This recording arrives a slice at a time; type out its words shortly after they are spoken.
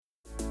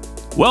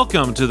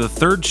Welcome to the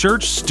Third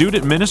Church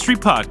Student Ministry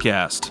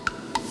Podcast.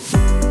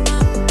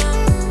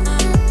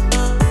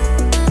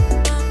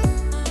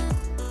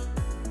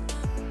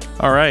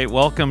 All right,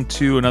 welcome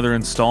to another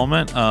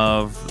installment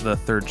of the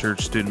Third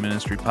Church Student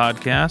Ministry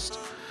Podcast.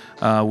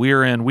 We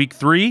are in week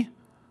 3.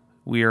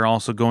 We are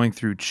also going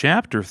through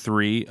chapter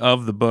 3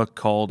 of the book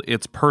called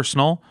It's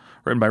Personal,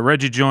 written by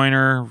Reggie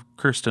Joyner,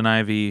 Kirsten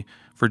Ivey,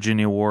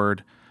 Virginia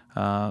Ward.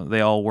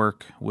 They all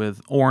work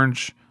with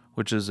Orange,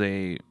 which is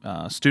a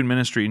student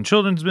ministry and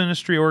children's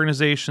ministry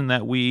organization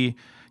that we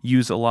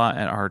use a lot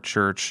at our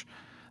church.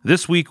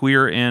 This week we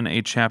are in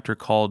a chapter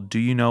called Do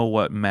You Know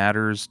What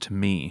Matters to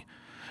Me?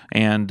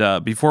 And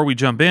before we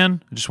jump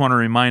in, I just want to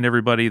remind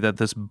everybody that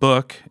this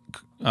book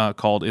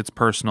called It's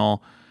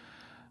Personal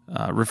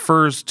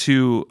refers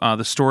to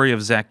the story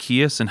of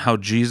Zacchaeus and how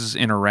Jesus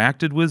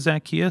interacted with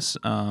Zacchaeus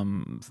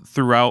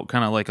throughout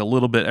kind of like a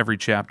little bit every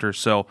chapter.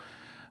 So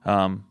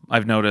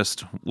I've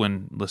noticed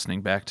when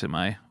listening back to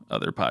my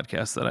other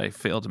podcasts that I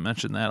fail to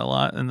mention that a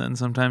lot, and then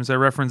sometimes I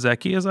reference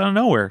Zacchaeus out of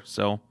nowhere.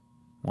 So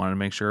wanted to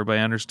make sure everybody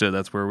understood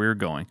that's where we were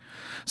going.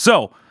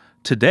 So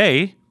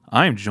today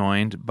I'm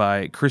joined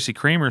by Krissie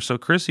Kramer. So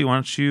Krissie, why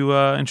don't you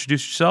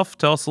introduce yourself?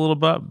 Tell us a little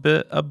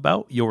bit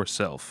about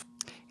yourself.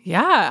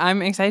 Yeah,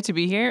 I'm excited to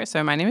be here.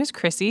 So my name is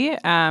Krissie.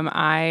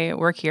 I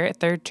work here at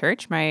Third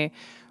Church. My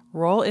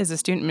role is a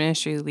student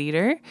ministry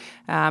leader.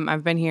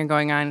 I've been here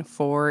going on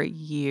 4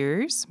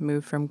 years,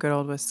 moved from good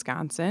old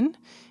Wisconsin.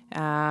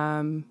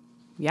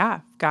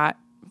 Got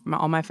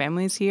all my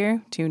family's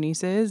here, 2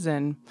 nieces,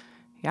 and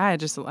I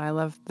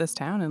love this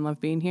town and love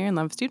being here and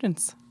love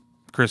students.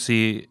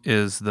 Krissie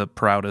is the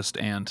proudest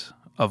aunt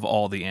of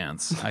all the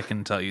aunts. I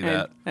can tell you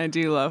that. I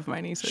do love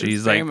my nieces.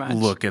 She's very like, much.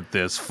 Look at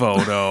this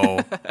photo.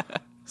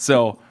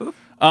 So,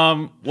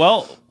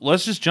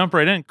 let's just jump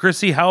right in.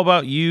 Krissie, how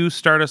about you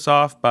start us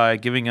off by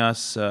giving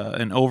us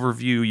an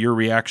overview, your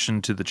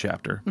reaction to the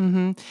chapter?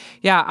 Mm-hmm.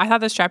 Yeah, I thought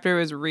this chapter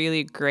was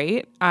really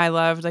great. I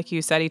loved, like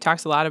you said, he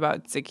talks a lot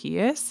about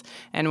Zacchaeus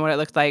and what it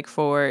looked like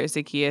for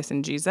Zacchaeus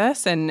and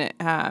Jesus. And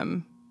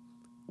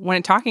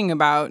when talking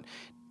about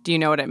do you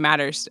know what it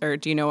matters, or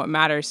do you know what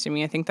matters to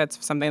me? I think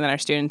that's something that our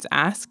students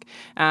ask,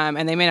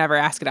 and they may never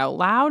ask it out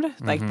loud.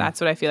 Like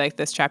that's what I feel like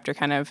this chapter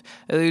kind of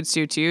alludes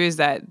to too, is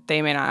that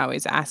they may not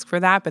always ask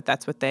for that, but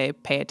that's what they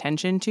pay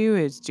attention to.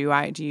 Is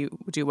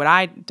does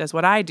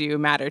what I do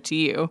matter to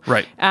you?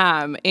 Right.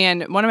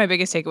 And one of my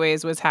biggest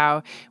takeaways was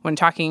how when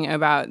talking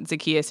about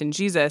Zacchaeus and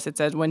Jesus, it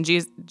said when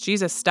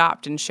Jesus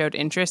stopped and showed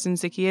interest in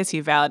Zacchaeus, he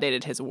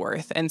validated his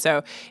worth, and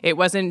so it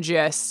wasn't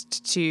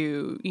just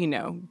to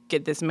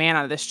get this man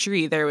out of this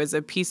tree. There was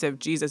a piece of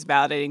Jesus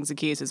validating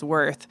Zacchaeus'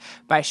 worth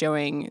by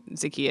showing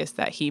Zacchaeus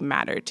that he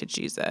mattered to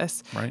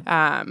Jesus. Right.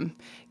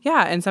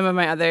 And some of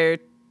my other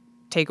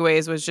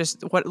takeaways was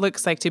just what it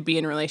looks like to be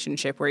in a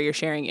relationship where you're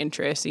sharing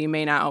interests. So you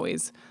may not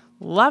always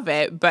love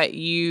it, but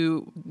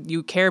you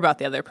care about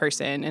the other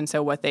person, and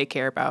so what they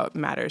care about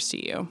matters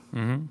to you.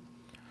 Mm-hmm.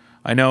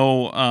 I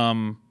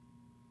know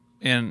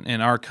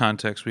in our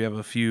context, we have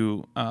a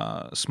few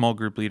small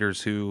group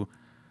leaders who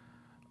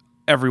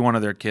every one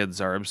of their kids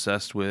are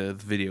obsessed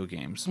with video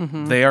games.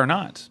 Mm-hmm. They are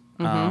not.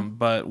 Mm-hmm.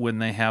 But when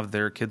they have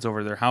their kids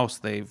over their house,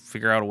 they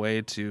figure out a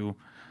way to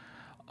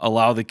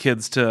allow the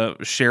kids to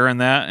share in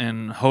that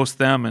and host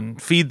them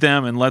and feed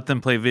them and let them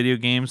play video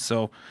games.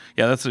 So,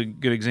 yeah, that's a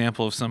good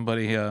example of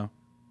somebody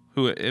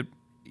who,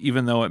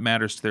 even though it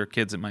matters to their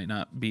kids, it might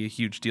not be a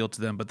huge deal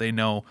to them, but they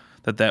know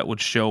that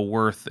would show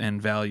worth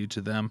and value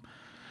to them.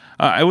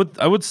 I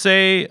would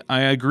say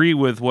I agree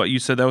with what you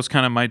said. That was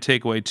kind of my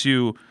takeaway,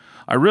 too.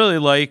 I really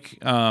like,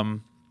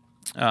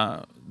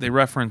 they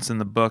reference in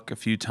the book a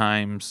few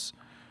times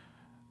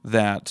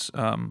that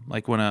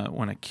like when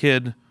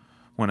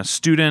a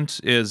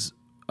student is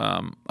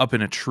up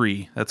in a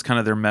tree, that's kind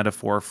of their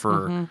metaphor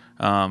for,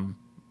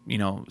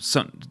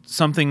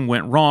 something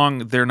went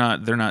wrong, they're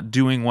not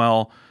doing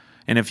well.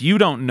 And if you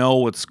don't know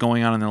what's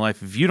going on in their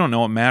life, if you don't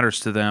know what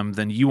matters to them,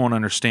 then you won't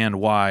understand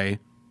why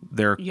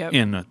they're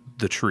in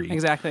the tree.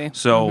 Exactly.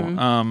 So,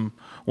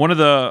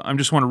 I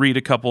just want to read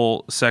a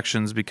couple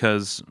sections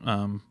because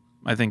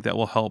I think that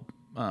will help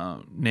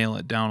nail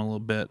it down a little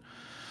bit.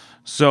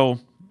 So,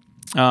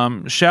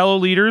 shallow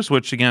leaders,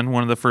 which again,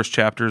 one of the first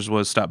chapters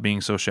was Stop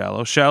Being So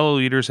Shallow. Shallow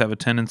leaders have a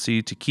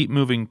tendency to keep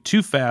moving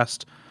too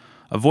fast,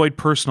 avoid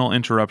personal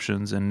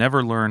interruptions, and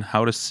never learn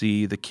how to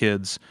see the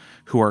kids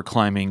who are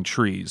climbing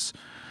trees.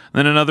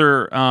 Then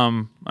another,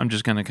 I'm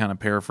just going to kind of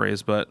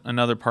paraphrase, but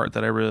another part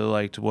that I really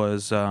liked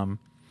was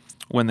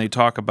when they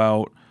talk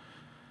about,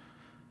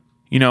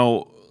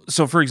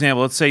 so for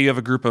example, let's say you have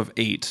a group of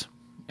 8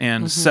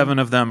 and 7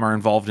 of them are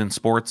involved in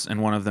sports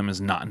and 1 of them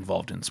is not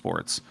involved in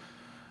sports.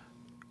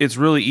 It's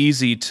really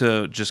easy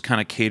to just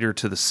kind of cater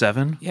to the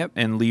 7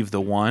 and leave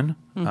the 1.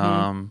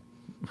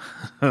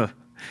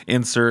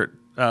 Insert,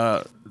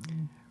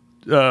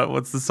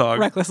 what's the song?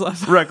 Reckless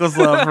Love. Reckless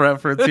Love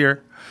reference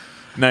here.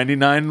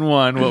 99 and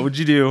 1, what would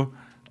you do?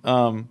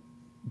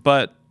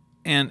 But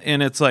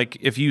it's like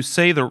if you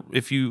say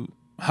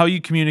how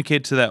you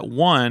communicate to that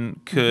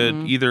 1 could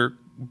either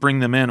bring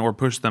them in or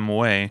push them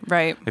away.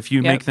 Right. If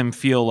you make them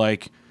feel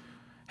like,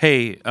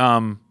 hey,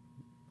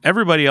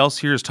 everybody else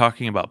here is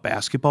talking about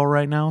basketball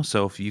right now,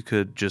 so if you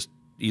could just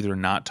either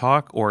not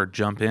talk or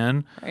jump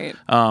in. Right.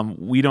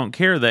 We don't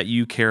care that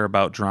you care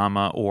about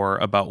drama or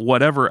about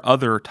whatever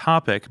other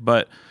topic,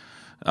 but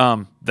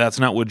that's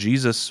not what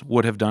Jesus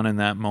would have done in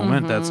that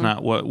moment. That's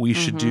not what we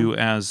should do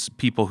as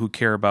people who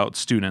care about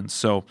students.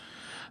 So,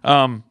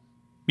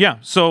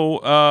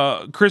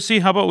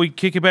 Krissie, how about we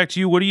kick it back to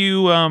you? What do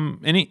you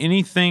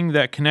anything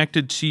that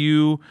connected to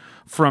you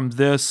from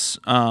this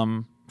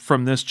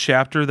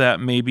chapter that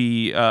maybe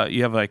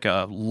you have like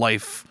a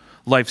life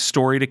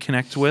story to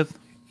connect with?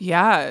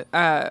 Yeah,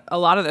 a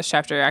lot of this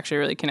chapter actually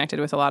really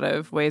connected with a lot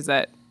of ways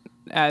that,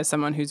 as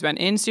someone who's been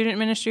in student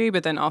ministry,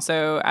 but then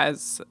also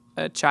as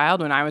a child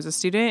when I was a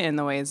student, in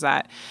the ways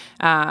that,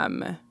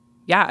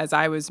 as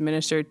I was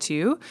ministered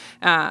to.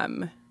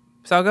 So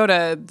I'll go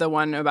to the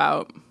one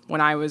about when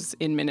I was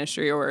in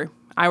ministry, or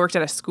I worked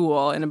at a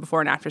school in a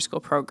before and after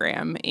school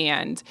program,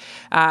 and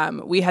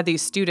we had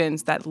these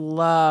students that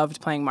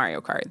loved playing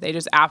Mario Kart. They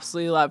just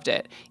absolutely loved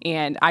it.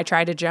 And I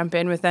tried to jump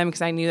in with them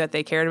because I knew that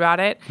they cared about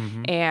it,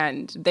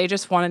 and they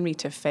just wanted me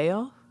to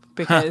fail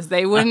because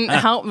they wouldn't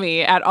help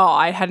me at all.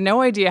 I had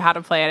no idea how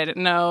to play it. I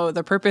didn't know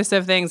the purpose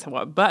of things,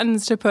 what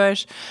buttons to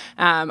push,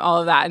 all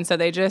of that. And so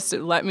they just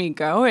let me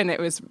go, and it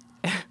was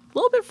a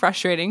little bit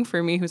frustrating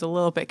for me, who's a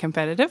little bit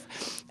competitive.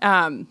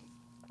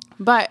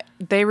 But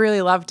they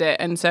really loved it.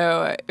 And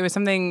so it was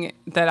something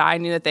that I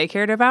knew that they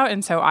cared about.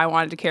 And so I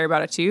wanted to care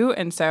about it too.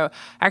 And so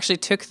I actually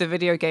took the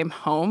video game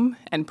home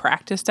and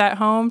practiced at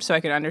home so I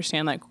could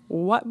understand like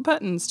what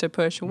buttons to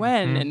push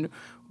when and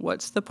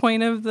what's the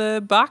point of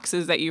the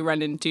boxes that you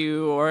run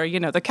into, or,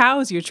 the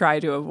cows you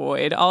try to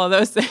avoid, all of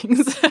those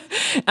things.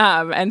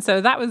 And so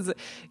that was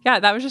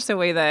just a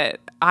way that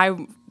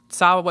I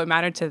saw what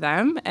mattered to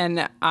them,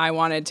 and I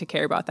wanted to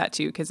care about that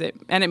too, because it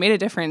made a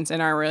difference in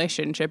our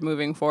relationship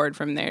moving forward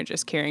from there,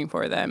 just caring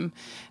for them.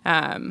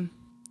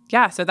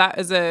 So that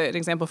is an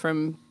example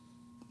from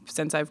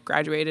since I've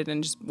graduated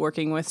and just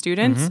working with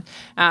students.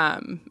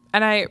 And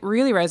I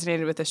really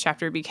resonated with this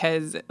chapter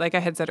because, like I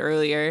had said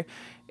earlier,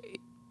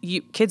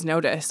 kids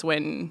notice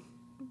when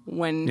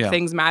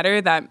things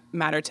matter that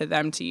matter to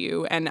them to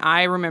you. And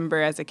I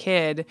remember as a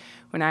kid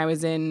when I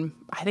was in,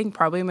 I think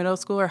probably middle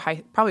school or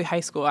probably high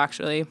school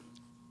actually,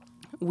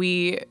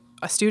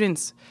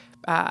 students,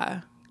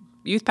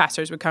 youth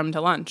pastors would come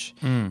to lunch.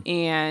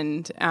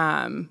 And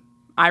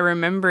I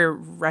remember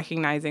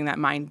recognizing that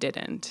mine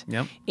didn't.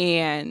 Yep.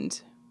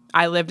 And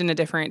I lived in a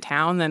different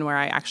town than where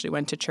I actually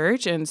went to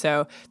church. And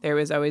so there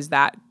was always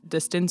that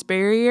distance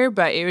barrier,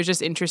 but it was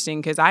just interesting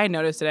because I had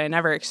noticed it. I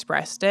never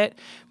expressed it,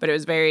 but it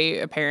was very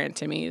apparent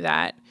to me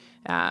that,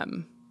 that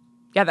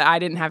I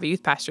didn't have a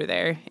youth pastor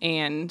there.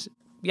 And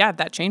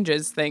that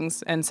changes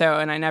things. And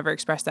I never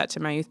expressed that to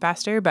my youth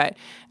pastor, but,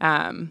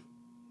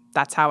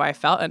 that's how I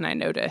felt and I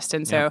noticed.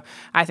 And so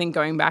I think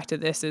going back to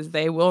this is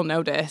they will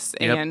notice,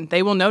 and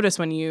they will notice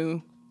when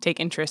you take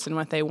interest in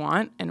what they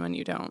want and when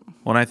you don't.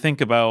 When I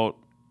think about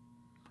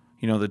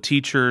the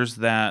teachers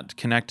that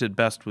connected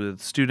best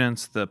with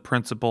students, the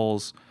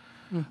principals.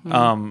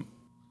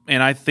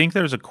 And I think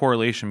there's a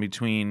correlation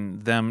between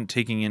them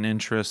taking an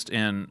interest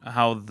in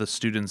how the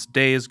student's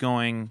day is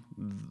going,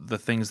 the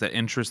things that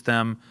interest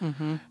them.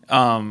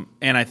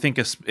 And I think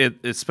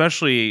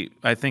especially,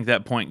 I think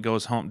that point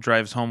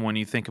drives home when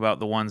you think about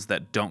the ones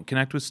that don't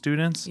connect with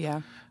students.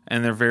 Yeah.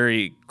 And they're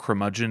very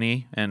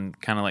curmudgeon-y and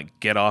kind of like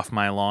get off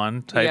my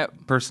lawn type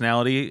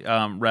personality,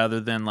 rather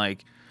than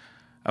like,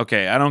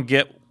 okay, I don't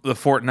get the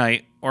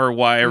Fortnite or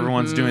why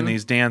everyone's doing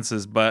these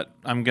dances, but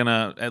I'm going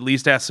to at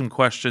least ask some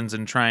questions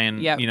and try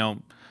and,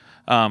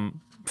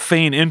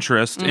 feign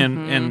interest.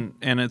 And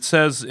it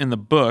says in the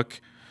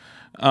book,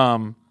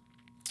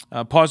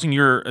 pausing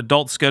your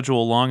adult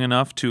schedule long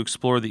enough to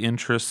explore the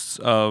interests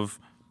of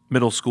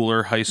middle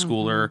schooler, high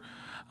schooler,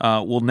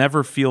 will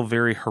never feel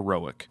very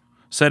heroic.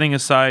 Setting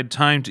aside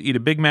time to eat a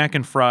Big Mac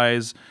and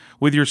fries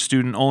with your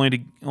student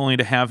only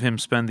to have him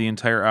spend the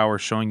entire hour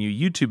showing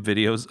you YouTube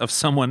videos of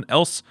someone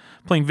else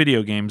playing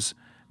video games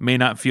may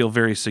not feel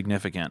very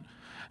significant.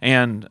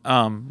 And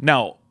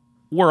now,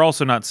 we're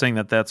also not saying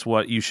that that's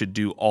what you should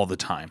do all the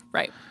time.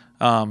 Right.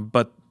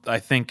 But I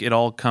think it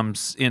all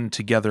comes in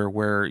together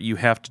where you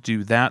have to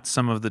do that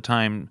some of the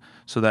time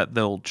so that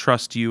they'll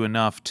trust you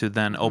enough to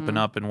then open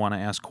up and want to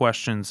ask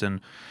questions.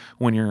 And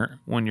when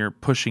you're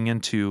pushing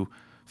into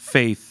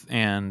faith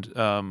and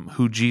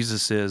who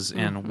Jesus is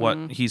and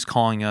what he's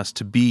calling us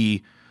to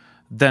be,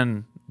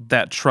 then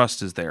that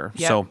trust is there.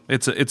 Yep. So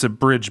it's a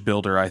bridge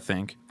builder, I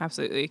think.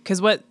 Absolutely. Because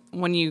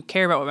when you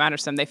care about what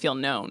matters to them, they feel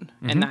known.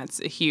 And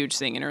that's a huge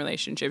thing in a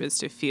relationship, is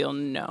to feel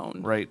known.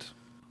 Right.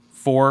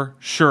 For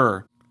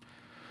sure.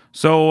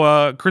 So,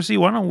 Krissie,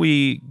 why don't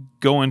we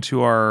go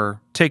into our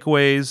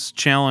takeaways,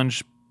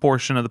 challenge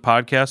portion of the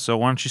podcast? So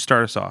why don't you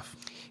start us off?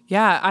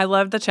 Yeah, I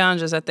love the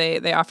challenges that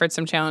they offered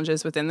some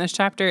challenges within this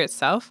chapter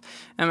itself.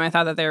 I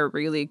thought that they were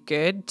really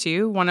good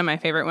too. One of my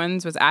favorite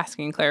ones was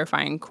asking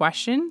clarifying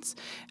questions.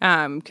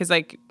 Because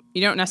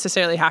you don't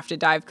necessarily have to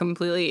dive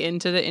completely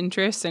into the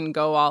interest and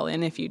go all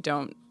in if you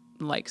don't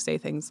like say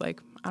things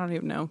like, I don't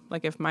even know,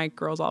 like if my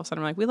girls all of a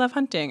sudden are like, we love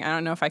hunting. I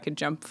don't know if I could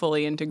jump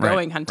fully into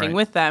going hunting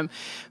with them,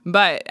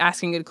 but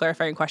asking good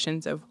clarifying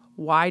questions of,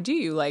 why do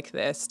you like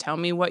this? Tell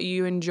me what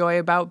you enjoy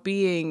about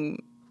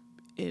being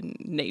in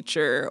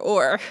nature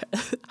or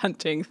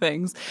hunting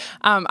things.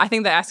 I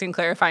think that asking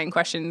clarifying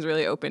questions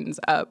really opens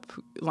up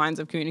lines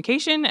of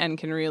communication and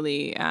can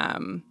really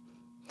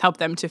help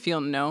them to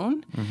feel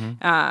known.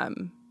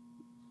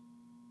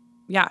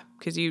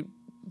 Because you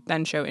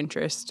then show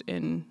interest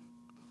in,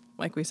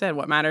 like we said,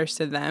 what matters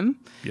to them.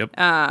 Yep.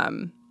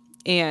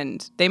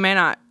 And they may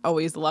not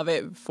always love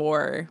it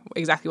for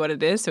exactly what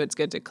it is, so it's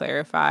good to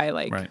clarify,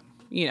 like,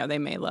 they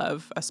may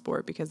love a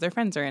sport because their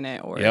friends are in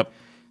it, or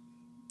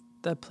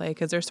the play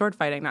because they're sword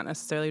fighting, not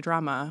necessarily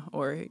drama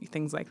or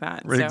things like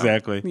that. So,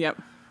 exactly.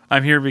 Yep.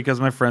 I'm here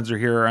because my friends are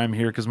here, or I'm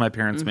here because my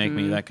parents make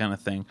me, that kind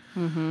of thing.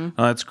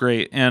 That's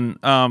great. And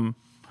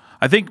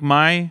I think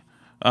my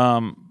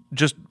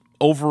just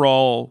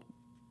overall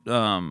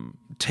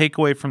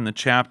takeaway from the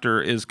chapter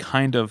is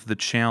kind of the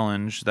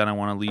challenge that I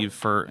want to leave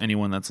for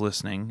anyone that's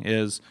listening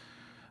is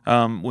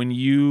when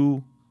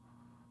you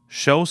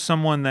show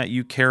someone that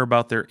you care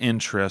about their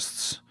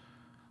interests,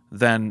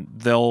 then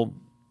they'll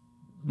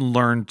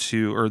learn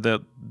to, or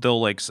they'll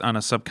like on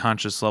a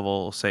subconscious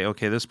level say,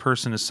 okay, this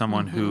person is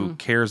someone who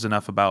cares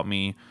enough about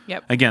me.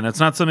 Yep. Again, it's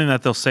not something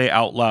that they'll say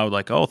out loud,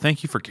 like, oh,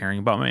 thank you for caring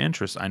about my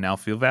interests. I now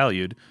feel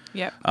valued.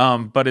 Yep.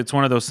 But it's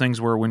one of those things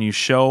where when you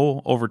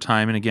show over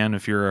time, and again,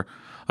 if you're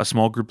a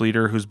small group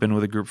leader who's been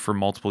with a group for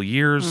multiple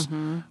years,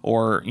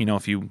 or,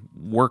 if you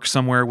work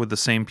somewhere with the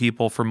same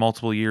people for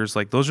multiple years,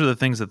 like those are the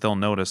things that they'll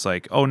notice,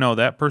 like, oh no,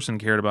 that person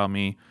cared about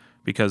me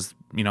because,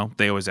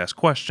 they always ask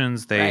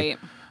questions. They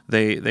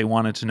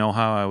wanted to know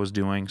how I was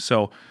doing.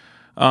 So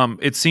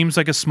it seems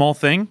like a small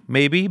thing,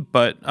 maybe,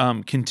 but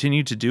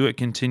continue to do it.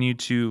 Continue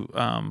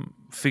to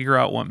figure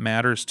out what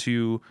matters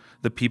to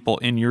the people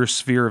in your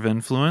sphere of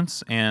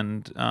influence.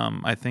 And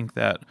I think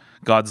that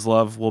God's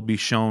love will be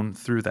shown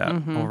through that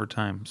over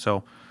time.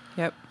 So,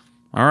 yep.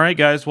 All right,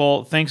 guys.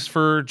 Well, thanks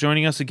for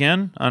joining us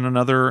again on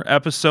another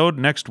episode.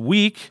 Next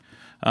week,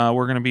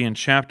 we're going to be in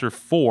chapter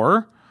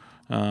 4,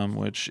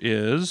 which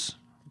is...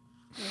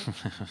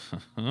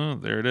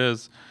 there it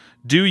is.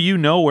 Do you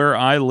know where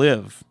I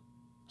live?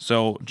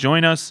 So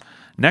join us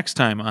next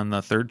time on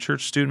the Third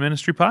Church Student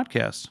Ministry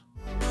Podcast.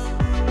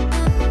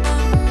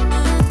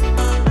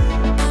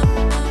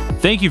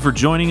 Thank you for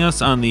joining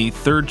us on the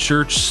Third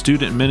Church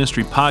Student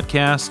Ministry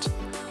Podcast.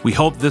 We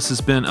hope this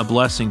has been a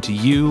blessing to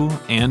you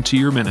and to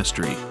your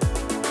ministry.